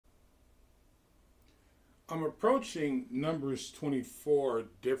I'm approaching Numbers 24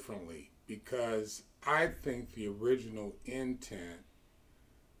 differently because I think the original intent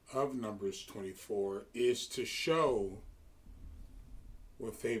of Numbers 24 is to show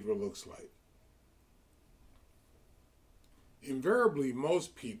what favor looks like. Invariably,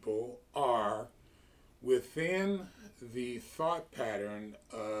 most people are within the thought pattern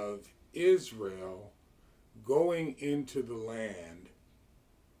of Israel going into the land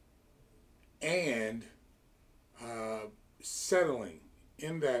and settling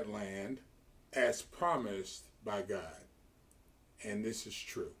in that land as promised by God. And this is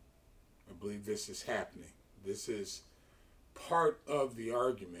true. I believe this is happening. This is part of the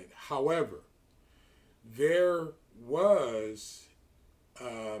argument. However, there was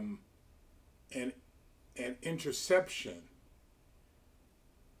an interception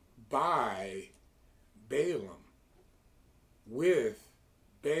by Balaam with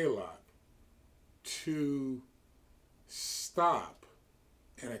Balak to stop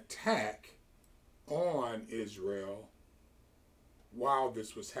an attack on Israel while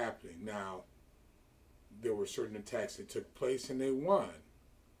this was happening. Now, there were certain attacks that took place and they won.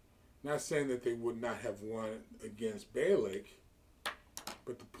 Not saying that they would not have won against Balak,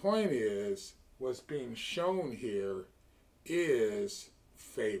 but the point is, what's being shown here is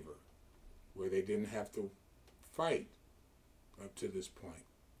favor, where they didn't have to fight up to this point.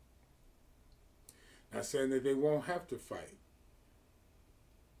 Not saying that they won't have to fight.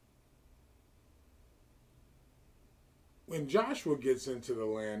 When Joshua gets into the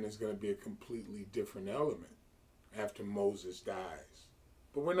land, there's going to be a completely different element after Moses dies.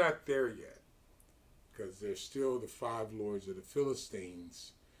 But we're not there yet, because there's still the 5 lords of the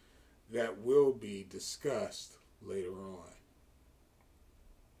Philistines that will be discussed later on.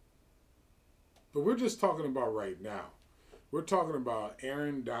 But we're just talking about right now. We're talking about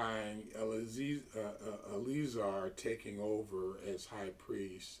Aaron dying, Eleazar taking over as high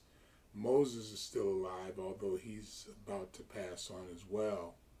priest. Moses is still alive, although he's about to pass on as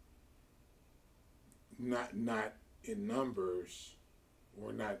well. Not in Numbers,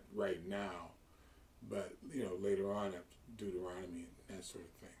 or not right now, but later on after Deuteronomy and that sort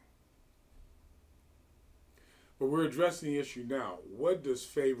of thing. But we're addressing the issue now. What does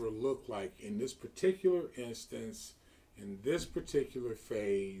favor look like in this particular instance, in this particular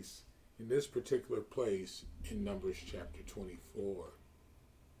phase, in this particular place in Numbers chapter 24?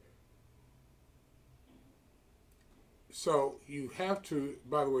 So you have to,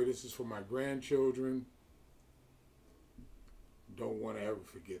 by the way, this is for my grandchildren. Don't want to ever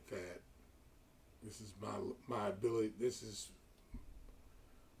forget that. This is my ability. This is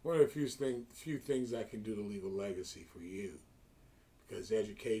one of the few things I can do to leave a legacy for you, because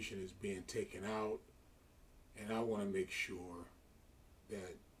education is being taken out, and I want to make sure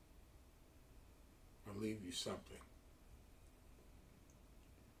that I leave you something.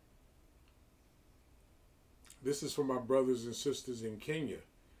 This is for my brothers and sisters in Kenya,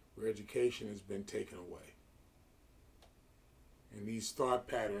 where education has been taken away. And these thought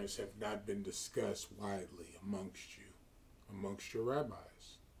patterns have not been discussed widely amongst you, amongst your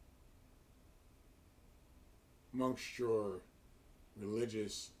rabbis, amongst your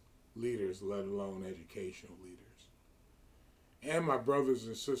religious leaders, let alone educational leaders. And my brothers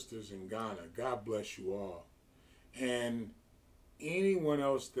and sisters in Ghana, God bless you all. And anyone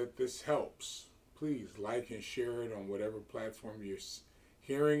else that this helps, please like and share it on whatever platform you're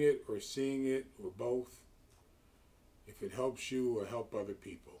hearing it or seeing it, or both, if it helps you or help other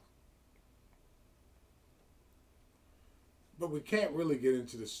people. But we can't really get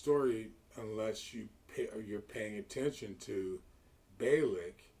into the story unless you're paying attention to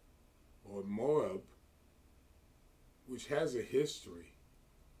Balak or Moab, which has a history,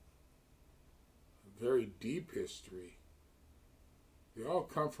 a very deep history. They all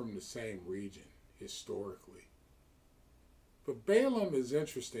come from the same region historically. But Balaam is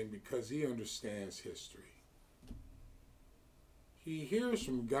interesting because he understands history. He hears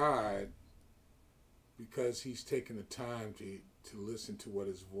from God because he's taken the time to listen to what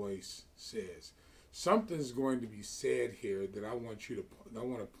his voice says. Something's going to be said here that I want to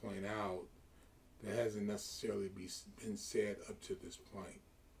point out that hasn't necessarily been said up to this point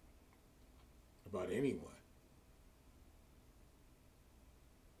about anyone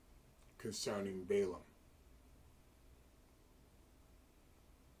concerning Balaam.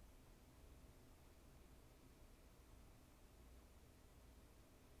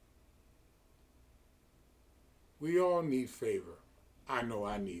 We all need favor. I know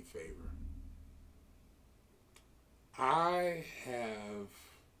I need favor. I have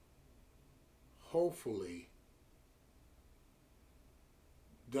hopefully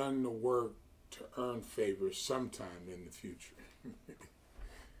done the work to earn favor sometime in the future.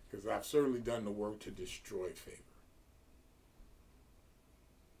 Because I've certainly done the work to destroy favor.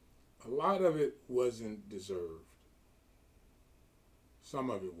 A lot of it wasn't deserved. Some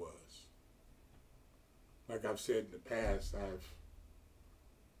of it was. Like I've said in the past, I've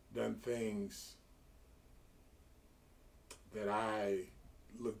done things that I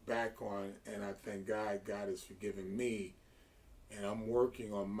look back on and I thank God has forgiven me, and I'm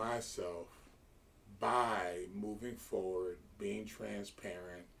working on myself by moving forward, being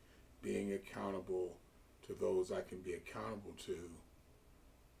transparent, being accountable to those I can be accountable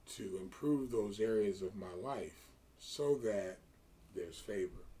to improve those areas of my life so that there's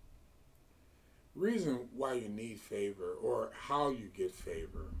favor. Reason why you need favor or how you get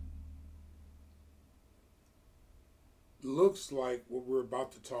favor looks like what we're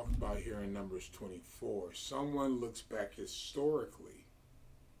about to talk about here in Numbers 24. Someone looks back historically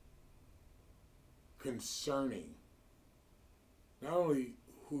concerning not only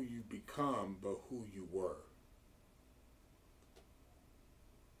who you become, but who you were,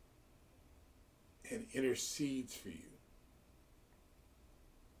 and intercedes for you.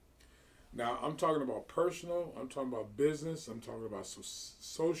 Now, I'm talking about personal, I'm talking about business, I'm talking about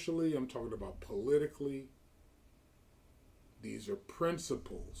socially, I'm talking about politically. These are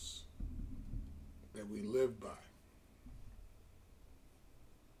principles that we live by.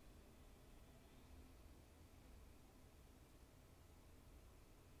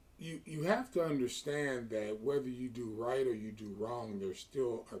 You have to understand that whether you do right or you do wrong, there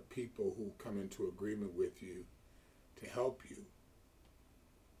still are people who come into agreement with you to help you.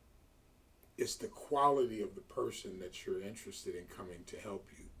 It's the quality of the person that you're interested in coming to help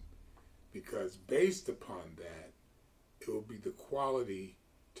you. Because based upon that, it will be the quality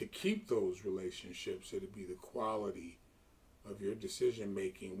to keep those relationships. It'll be the quality of your decision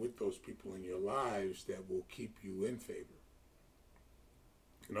making with those people in your lives that will keep you in favor.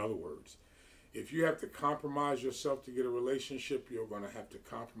 In other words, if you have to compromise yourself to get a relationship, you're going to have to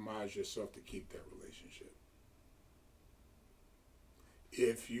compromise yourself to keep that relationship.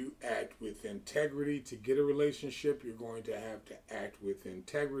 If you act with integrity to get a relationship, you're going to have to act with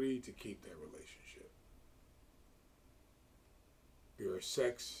integrity to keep that relationship. There are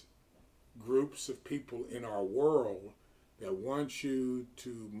sex groups of people in our world that want you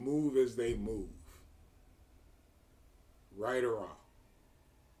to move as they move, right or wrong.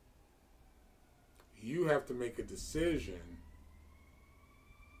 You have to make a decision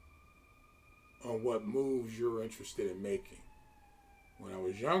on what moves you're interested in making. When I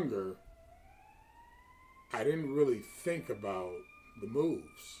was younger, I didn't really think about the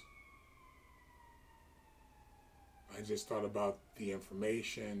moves. I just thought about the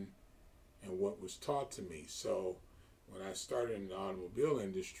information and what was taught to me. So when I started in the automobile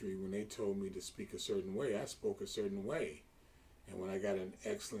industry, when they told me to speak a certain way, I spoke a certain way. And when I got an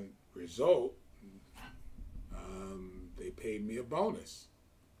excellent result, they paid me a bonus.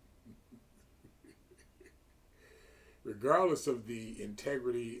 Regardless of the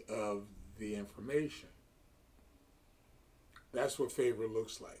integrity of the information. That's what favor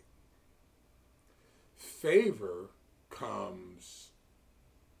looks like. Favor comes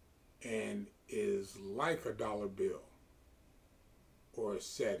and is like a dollar bill or a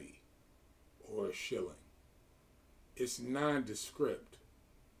cedi or a shilling. It's nondescript.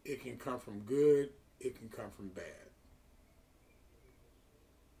 It can come from good, it can come from bad.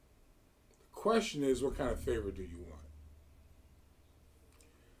 The question is, what kind of favor do you want?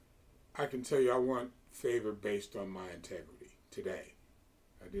 I can tell you I want favor based on my integrity today.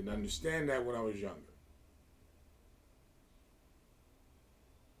 I didn't understand that when I was younger.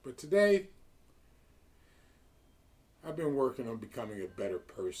 But today, I've been working on becoming a better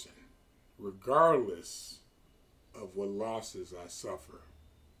person, regardless of what losses I suffer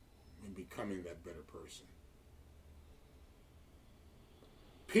in becoming that better person.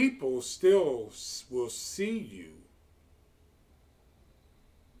 People still will see you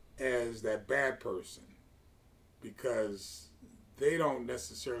as that bad person because they don't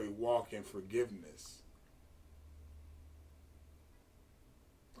necessarily walk in forgiveness,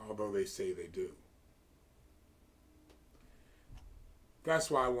 although they say they do. That's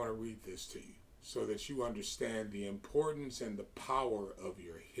why I want to read this to you, so that you understand the importance and the power of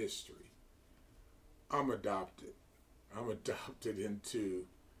your history. I'm adopted. I'm adopted into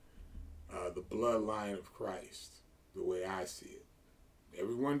the bloodline of Christ, the way I see it.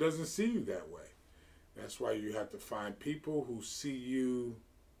 Everyone doesn't see you that way. That's why you have to find people who see you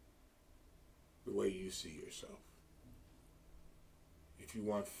the way you see yourself. If you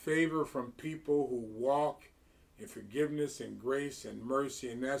want favor from people who walk and forgiveness and grace and mercy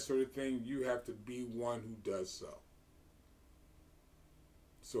and that sort of thing, you have to be one who does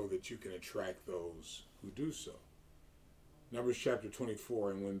so that you can attract those who do so. Numbers chapter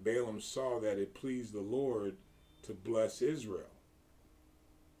 24, and when Balaam saw that it pleased the Lord to bless Israel,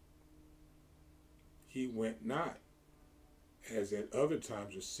 he went not, as at other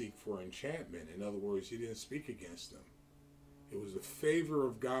times, to seek for enchantment. In other words, he didn't speak against them. It was the favor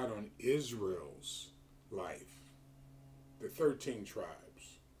of God on Israel's life. The 13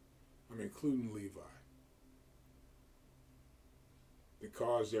 tribes, including Levi, that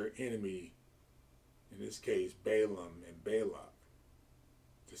caused their enemy, in this case Balaam and Balak,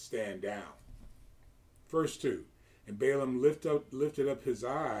 to stand down. Verse 2, and Balaam lifted up his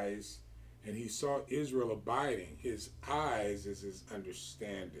eyes, and he saw Israel abiding. His eyes is his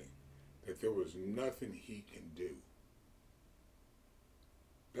understanding, that there was nothing he can do.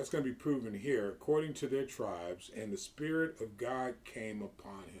 That's going to be proven here, according to their tribes, and the Spirit of God came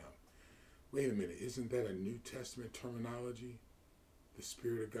upon him. Wait a minute, isn't that a New Testament terminology? The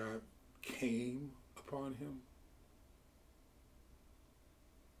Spirit of God came upon him?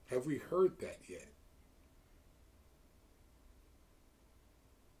 Have we heard that yet?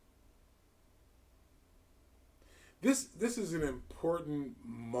 This is an important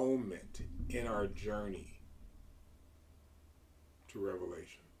moment in our journey to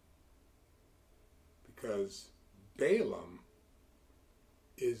Revelation, because Balaam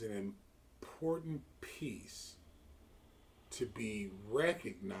is an important piece to be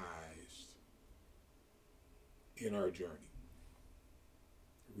recognized in our journey.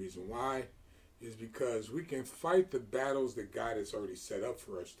 The reason why is because we can fight the battles that God has already set up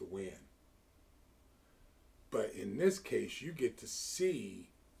for us to win. But in this case, you get to see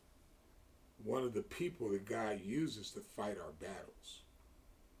one of the people that God uses to fight our battles.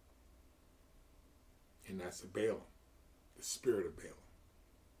 And that's Balaam, the spirit of Balaam.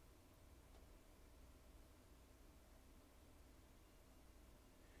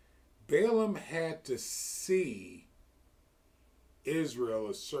 Balaam had to see Israel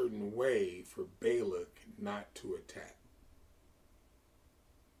a certain way for Balak not to attack.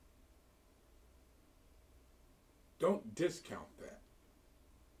 Don't discount that.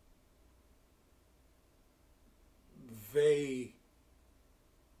 They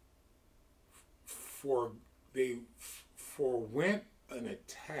forwent an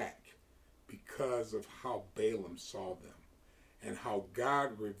attack because of how Balaam saw them and how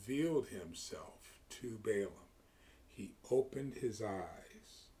God revealed himself to Balaam. He opened his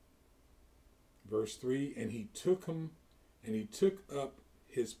eyes. Verse 3, and he took up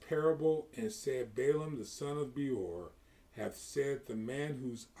his parable and said, Balaam the son of Beor hath said, the man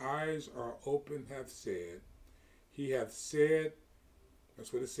whose eyes are open hath said, he hath said,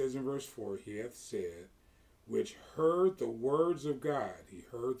 that's what it says in verse 4, he hath said, which heard the words of God. He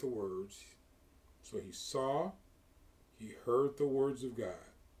heard the words. So he saw, he heard the words of God,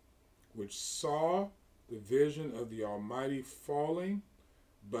 which saw the vision of the Almighty falling,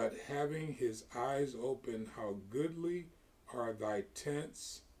 but having his eyes open, how goodly are thy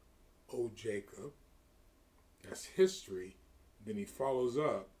tents, O Jacob. That's history. Then he follows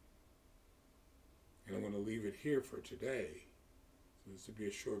up, and I'm going to leave it here for today. So this will be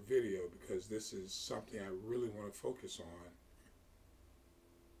a short video because this is something I really want to focus on.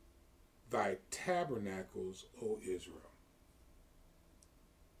 Thy tabernacles, O Israel.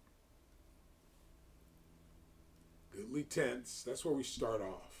 Goodly tents, that's where we start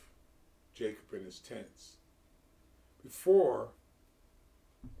off. Jacob and his tents. Before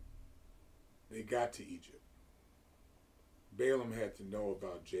they got to Egypt, Balaam had to know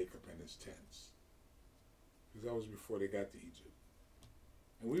about Jacob and his tents, because that was before they got to Egypt.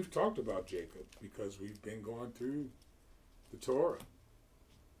 And we've talked about Jacob because we've been going through the Torah.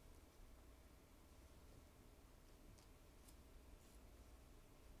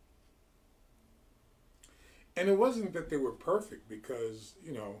 And it wasn't that they were perfect, because,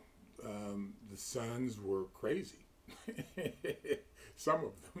 the sons were crazy. Some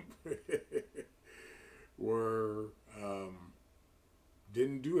of them were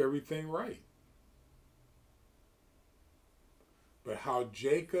didn't do everything right. But how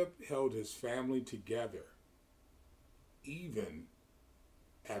Jacob held his family together, even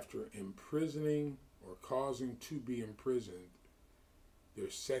after imprisoning or causing to be imprisoned their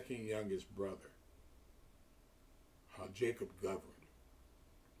second youngest brother. How Jacob governed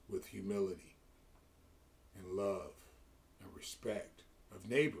with humility and love and respect of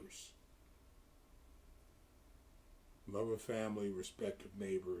neighbors. Love of family, respect of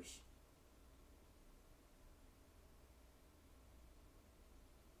neighbors.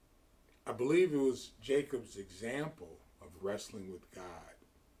 I believe it was Jacob's example of wrestling with God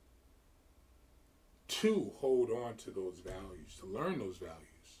to hold on to those values, to learn those values,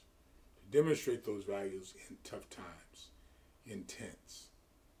 to demonstrate those values in tough times, in tents.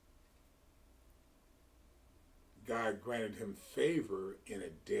 God granted him favor in a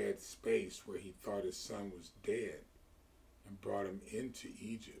dead space where he thought his son was dead and brought him into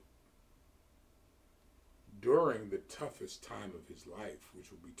Egypt during the toughest time of his life, which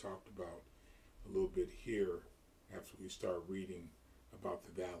will be talked about a little bit here after we start reading about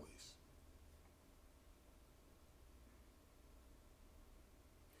the valleys.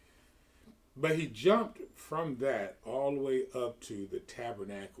 But he jumped from that all the way up to the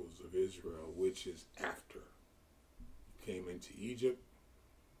tabernacles of Israel, which is after he came into Egypt.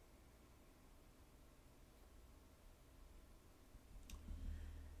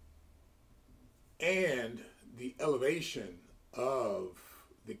 And the elevation of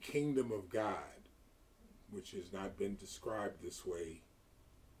the kingdom of God, which has not been described this way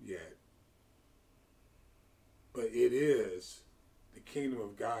yet. But it is the kingdom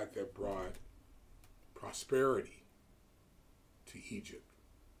of God that brought prosperity to Egypt.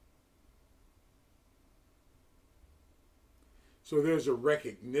 So there's a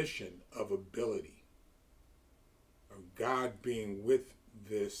recognition of ability, of God being with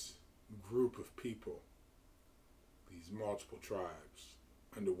this group of people, these multiple tribes,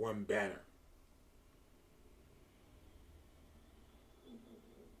 under one banner.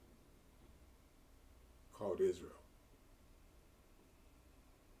 Called Israel.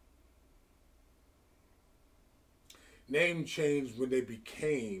 Name changed when they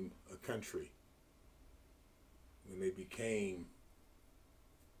became a country, when they became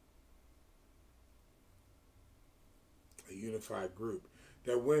a unified group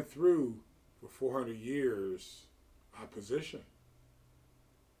that went through for 400 years opposition.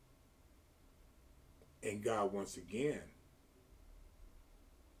 And God once again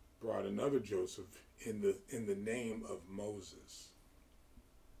brought another Joseph in the name of Moses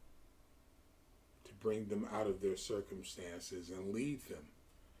to bring them out of their circumstances and lead them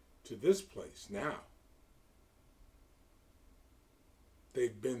to this place now.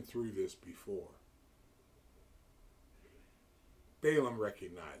 They've been through this before. Balaam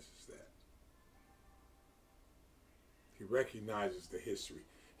recognizes that. He recognizes the history.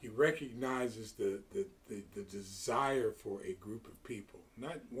 He recognizes the desire for a group of people,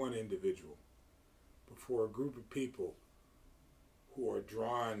 not one individual, but for a group of people who are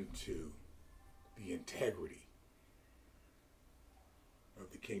drawn to the integrity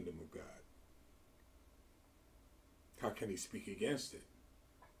of the kingdom of God. How can he speak against it?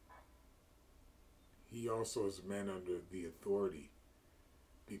 He also is a man under the authority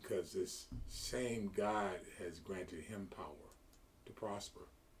because this same God has granted him power to prosper.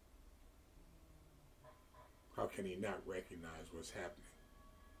 How can he not recognize what's happening?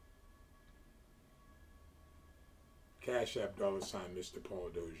 CashApp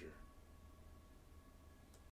 $MrPaulDozier.